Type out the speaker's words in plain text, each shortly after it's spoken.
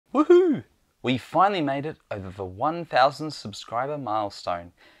We finally made it over the 1,000 subscriber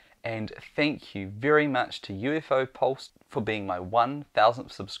milestone, and thank you very much to UFO Pulse for being my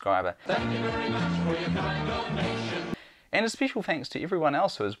 1,000th subscriber. Thank you very much for your kind donation. And a special thanks to everyone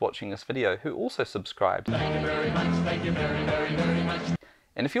else who is watching this video who also subscribed. Thank you very much, thank you very, very, very much.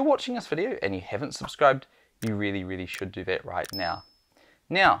 And if you're watching this video and you haven't subscribed, you really should do that right now.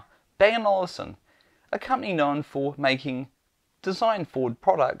 Now, Bang & Olufsen, a company known for making design-forward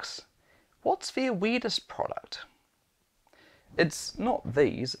products. What's their weirdest product? It's not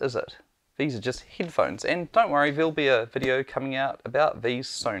these, is it? These are just headphones, and don't worry, there'll be a video coming out about these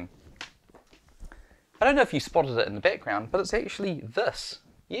soon. I don't know if you spotted it in the background, but it's actually this.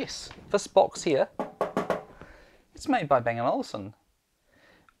 Yes, this box here. It's made by Bang & Olufsen.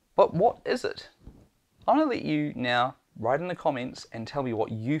 But what is it? I'm going to let you now write in the comments and tell me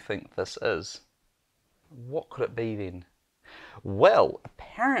what you think this is. What could it be then? Well,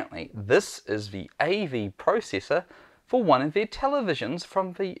 apparently this is the AV processor for one of their televisions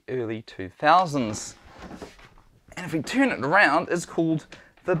from the early 2000s. And if we turn it around, it's called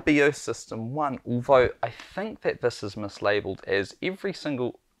the Biosystem 1, although I think that this is mislabeled, as every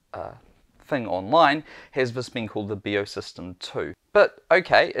single thing online has this being called the Biosystem 2. But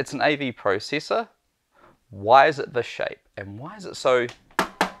okay, it's an AV processor. Why is it this shape? And why is it so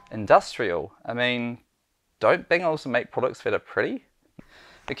industrial? I mean, don't Bang & Olufsen make products that are pretty?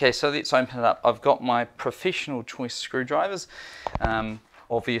 Okay, so let's open it up. I've got my professional choice screwdrivers.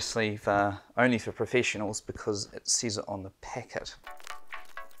 Obviously, they're only for professionals because it says it on the packet.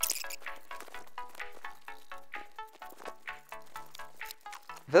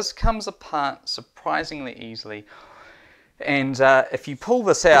 This comes apart surprisingly easily. And if you pull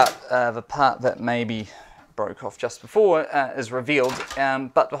this out, the part that maybe broke off just before is revealed,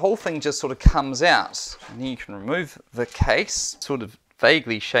 but the whole thing just sort of comes out. And you can remove the case, sort of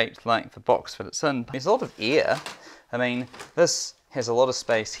vaguely shaped like the box that it's in. There's a lot of air. I mean, this has a lot of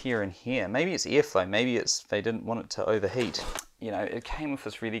space here and here. Maybe it's airflow, maybe it's they didn't want it to overheat. You know, it came with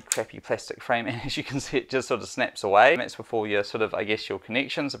this really crappy plastic frame, and as you can see, it just sort of snaps away. That's before your sort of, I guess, your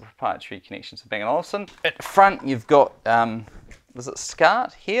connections, the proprietary connections of Bang & Olufsen. At the front, you've got, is it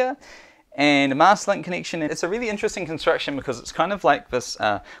SCART here? And a master link connection. It's a really interesting construction because it's kind of like this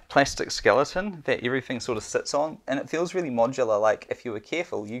plastic skeleton that everything sort of sits on, and it feels really modular, like if you were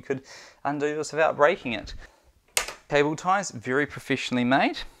careful you could undo this without breaking it. Cable ties, very professionally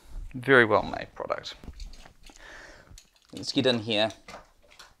made, very well made product. Let's get in here.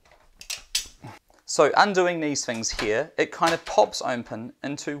 So undoing these things here, it kind of pops open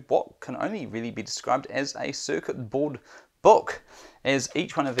into what can only really be described as a circuit board book, as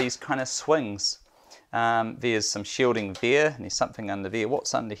each one of these kind of swings. There's some shielding there, and there's something under there.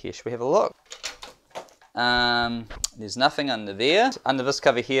 What's under here? Should we have a look? There's nothing under there. Under this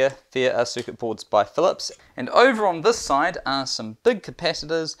cover here, there are circuit boards by Philips. And over on this side are some big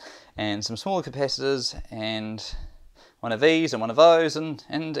capacitors and some smaller capacitors, and one of these and one of those, and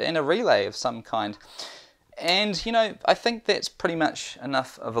a relay of some kind. And you know, I think that's pretty much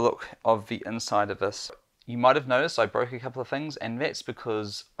enough of a look of the inside of this. You might have noticed I broke a couple of things, and that's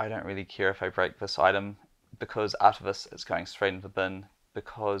because I don't really care if I break this item, because after this it's going straight into the bin,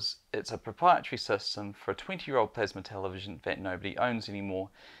 because it's a proprietary system for a 20-year-old plasma television that nobody owns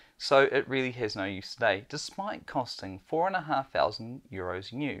anymore. So it really has no use today, despite costing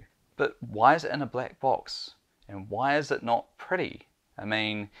 €4,500 new. But why is it in a black box? And why is it not pretty? I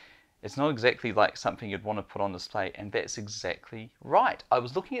mean, it's not exactly like something you'd want to put on display, and that's exactly right. I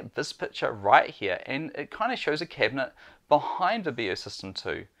was looking at this picture right here, and it kind of shows a cabinet behind the Biosystem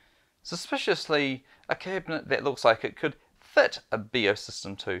 2. Suspiciously, a cabinet that looks like it could fit a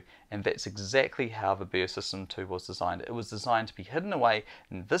Biosystem 2, and that's exactly how the Biosystem 2 was designed. It was designed to be hidden away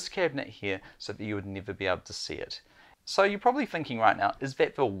in this cabinet here so that you would never be able to see it. So you're probably thinking right now, is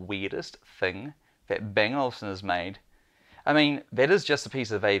that the weirdest thing that Bang & Olufsen has made? I mean, that is just a piece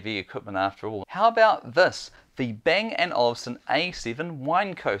of AV equipment after all. How about this? The Bang & Olufsen A7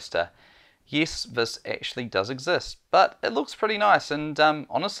 wine coaster. Yes, this actually does exist, but it looks pretty nice, and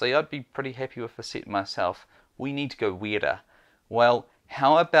honestly, I'd be pretty happy with the set myself. We need to go weirder. Well,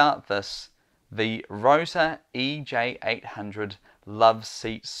 how about this? The Rota EJ800 Love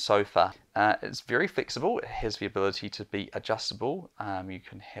Seat Sofa. It's very flexible. It has the ability to be adjustable. You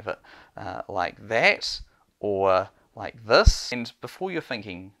can have it like that, or like this. And before you're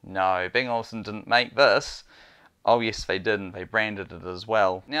thinking, no, Bang & Olufsen didn't make this, oh yes they did, and they branded it as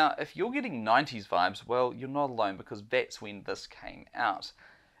well. Now if you're getting 90s vibes, well, you're not alone, because that's when this came out.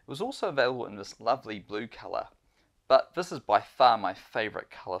 It was also available in this lovely blue colour, But this is by far my favourite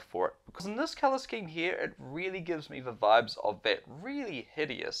colour for it, because in this colour scheme here, it really gives me the vibes of that really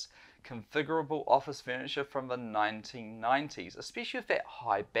hideous configurable office furniture from the 1990s, especially with that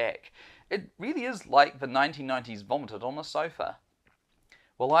high back. It really is like the 1990s vomited on a sofa.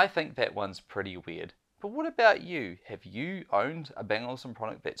 Well, I think that one's pretty weird. But what about you? Have you owned a Bang & Olufsen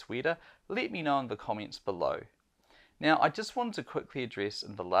product that's weirder? Let me know in the comments below. Now, I just wanted to quickly address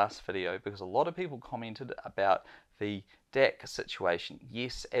in the last video, because a lot of people commented about the DAC situation.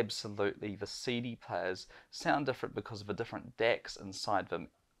 Yes, absolutely, the CD players sound different because of the different DACs inside them.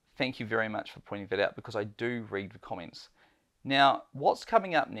 Thank you very much for pointing that out, because I do read the comments. Now, what's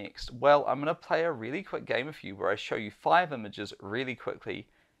coming up next? Well, I'm going to play a really quick game with you where I show you 5 images really quickly,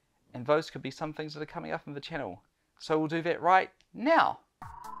 and those could be some things that are coming up on the channel. So we'll do that right now.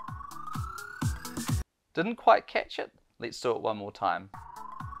 Didn't quite catch it? Let's do it one more time.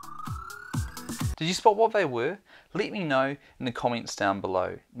 Did you spot what they were? Let me know in the comments down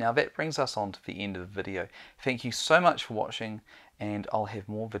below. Now that brings us on to the end of the video. Thank you so much for watching, and I'll have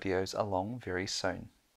more videos along very soon.